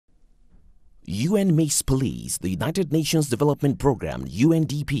UN-MACE Police, the United Nations Development Programme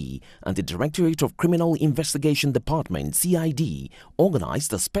 (UNDP), and the Directorate of Criminal Investigation Department (CID)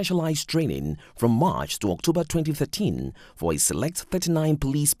 organized a specialized training from March to October 2013 for a select 39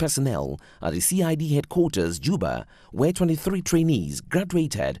 police personnel at the CID headquarters, Juba, where 23 trainees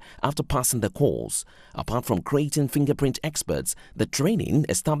graduated after passing the course. Apart from creating fingerprint experts, the training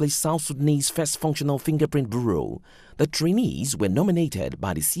established South Sudanese first functional fingerprint bureau. The trainees were nominated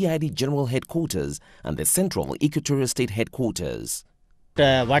by the CID General Headquarters and the Central Equatorial State Headquarters.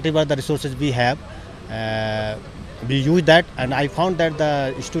 Whatever the resources we have, we use that, and I found that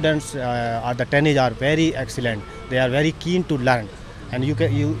the students or the trainees are very excellent. They are very keen to learn, and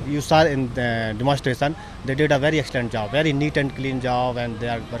you saw in the demonstration they did a very excellent job, very neat and clean job, and they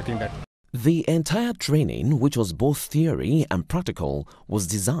are working that. The entire training, which was both theory and practical, was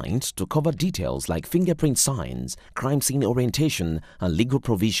designed to cover details like fingerprint science, crime scene orientation, and legal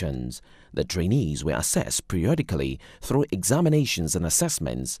provisions. The trainees were assessed periodically through examinations and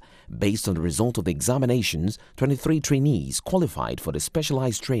assessments. Based on the result of the examinations, 23 trainees qualified for the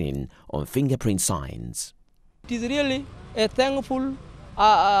specialized training on fingerprint science. It is really a thankful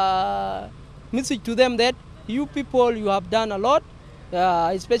message to them that you people, you have done a lot.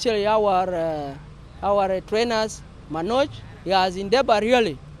 Especially our trainers, Manoj, he has endeavored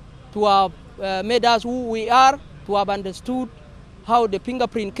really to have made us who we are, to have understood how the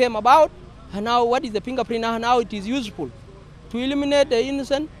fingerprint came about, and now what is the fingerprint and how it is useful to eliminate the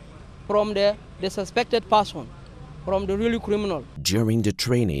innocent from the suspected person, from the really criminal. During the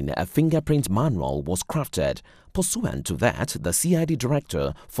training, a fingerprint manual was crafted. Pursuant to that, the CID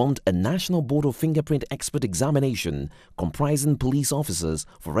director formed a National Board of Fingerprint Expert Examination comprising police officers,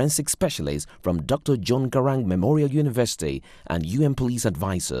 forensic specialists from Dr. John Garang Memorial University, and UN police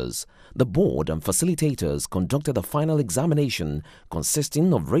advisors. The board and facilitators conducted a final examination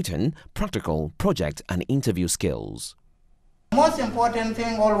consisting of written, practical, project, and interview skills. The most important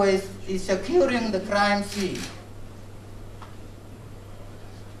thing always is securing the crime scene.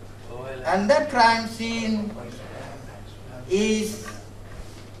 And that crime scene is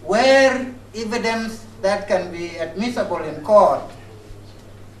where evidence that can be admissible in court.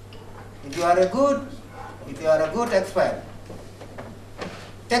 If you are a good expert,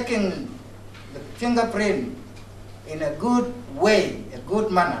 taking the fingerprint in a good way, a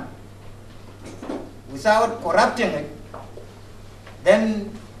good manner, without corrupting it,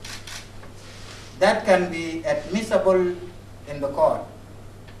 then that can be admissible in the court.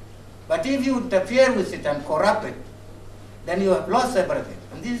 But if you interfere with it and corrupt it, then you have lost everything.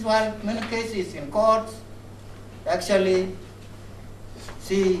 And this is why many cases in courts actually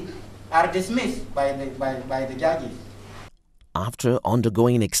are dismissed by the judges. After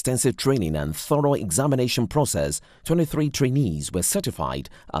undergoing extensive training and thorough examination process, 23 trainees were certified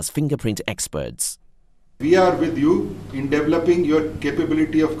as fingerprint experts. We are with you in developing your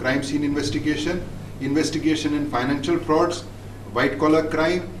capability of crime scene investigation, investigation in financial frauds, white-collar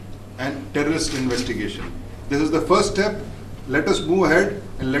crime, and terrorist investigation. This is the first step. Let us move ahead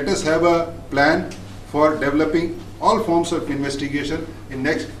and let us have a plan for developing all forms of investigation in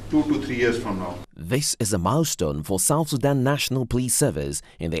next 2 to 3 years from now. This is a milestone for South Sudan National Police Service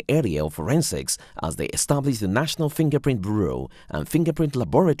in the area of forensics as they establish the National Fingerprint Bureau and Fingerprint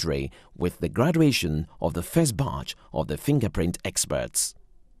Laboratory with the graduation of the first batch of the fingerprint experts.